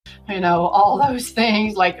all those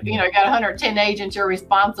things, like, you got 110 agents you're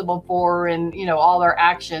responsible for, and, all their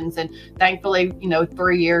actions. And thankfully,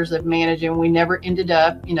 3 years of managing, we never ended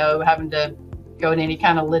up, having to go in any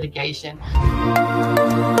kind of litigation.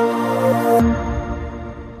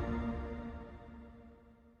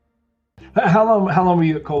 How long were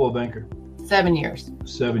you at Coldwell Banker? 7 years.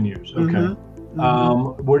 7 years. Okay. Mm-hmm.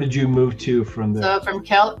 Where did you move to from there? So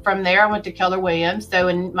from there, I went to Keller Williams. So,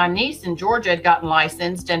 and my niece in Georgia had gotten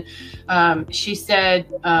licensed, and she said,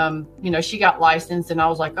 she got licensed, and I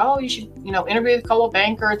was like, oh, you should, interview with Coldwell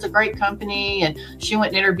Banker. It's a great company. And she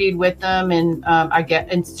went and interviewed with them, and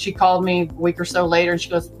and she called me a week or so later, and she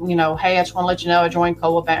goes, hey, I just want to let you know I joined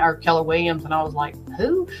Coldwell Banker or Keller Williams, and I was like,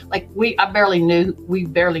 who? Like we barely knew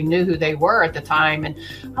who they were at the time, and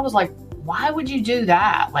I was like, why would you do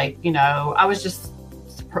that? Like, I was just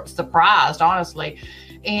surprised, honestly.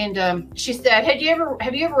 And she said, have you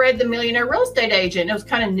ever read The Millionaire Real Estate Agent? And it was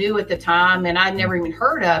kind of new at the time, and I'd never even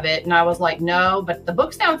heard of it. And I was like, no, but the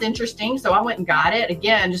book sounds interesting. So I went and got it,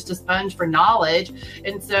 again, just a sponge for knowledge.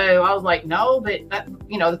 And so I was like, no, but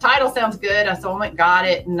the title sounds good. So I went and got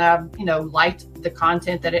it, and liked the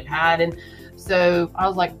content that it had. And so I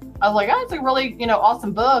was like, oh, it's a really,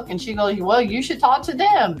 awesome book. And she goes, well, you should talk to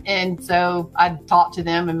them. And so I talked to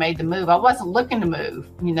them and made the move. I wasn't looking to move,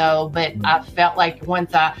 but I felt like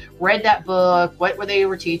once I read that book, what they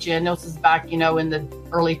were teaching, this was back, in the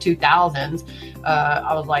early 2000s.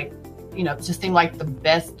 I was like, it just seemed like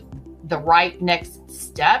the right next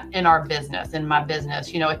step in my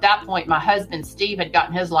business. At that point, my husband, Steve, had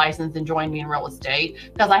gotten his license and joined me in real estate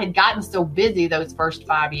because I had gotten so busy those first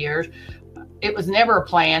 5 years. It was never a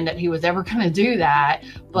plan that he was ever going to do that,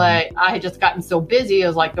 but I had just gotten so busy. I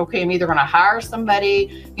was like, okay, I'm either going to hire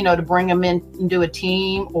somebody, to bring him in and do a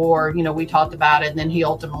team, or, we talked about it. And then he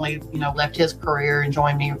ultimately, left his career and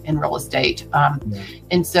joined me in real estate.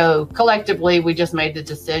 And so collectively, we just made the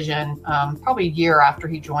decision, probably a year after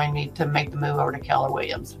he joined me, to make the move over to Keller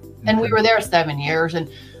Williams. And we were there 7 years.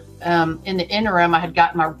 And in the interim, I had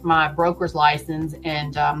gotten my broker's license,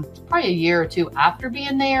 and probably a year or two after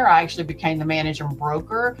being there, I actually became the manager and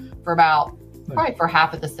broker for probably for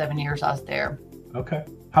half of the 7 years I was there. Okay.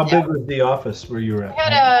 How big was the office where you were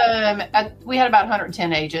at? We had about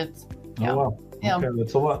 110 agents. Oh, wow. Yeah. Okay,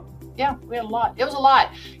 that's a lot. Yeah, we had a lot. It was a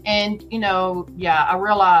lot. And,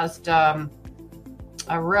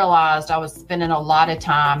 I realized I was spending a lot of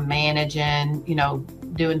time managing,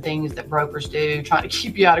 doing things that brokers do, trying to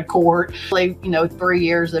keep you out of court. 3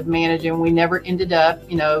 years of managing, we never ended up,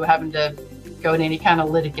 having to go in any kind of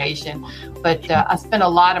litigation. But I spent a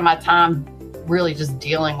lot of my time really just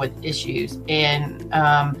dealing with issues. And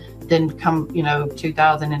then come,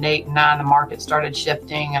 2008 and 9, the market started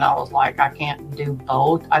shifting, and I was like, I can't do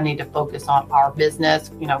both. I need to focus on our business,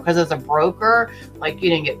 because as a broker, like, you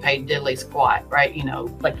didn't get paid diddly squat, right?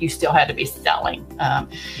 Like, you still had to be selling.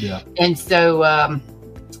 And so,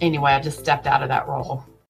 anyway, I just stepped out of that role.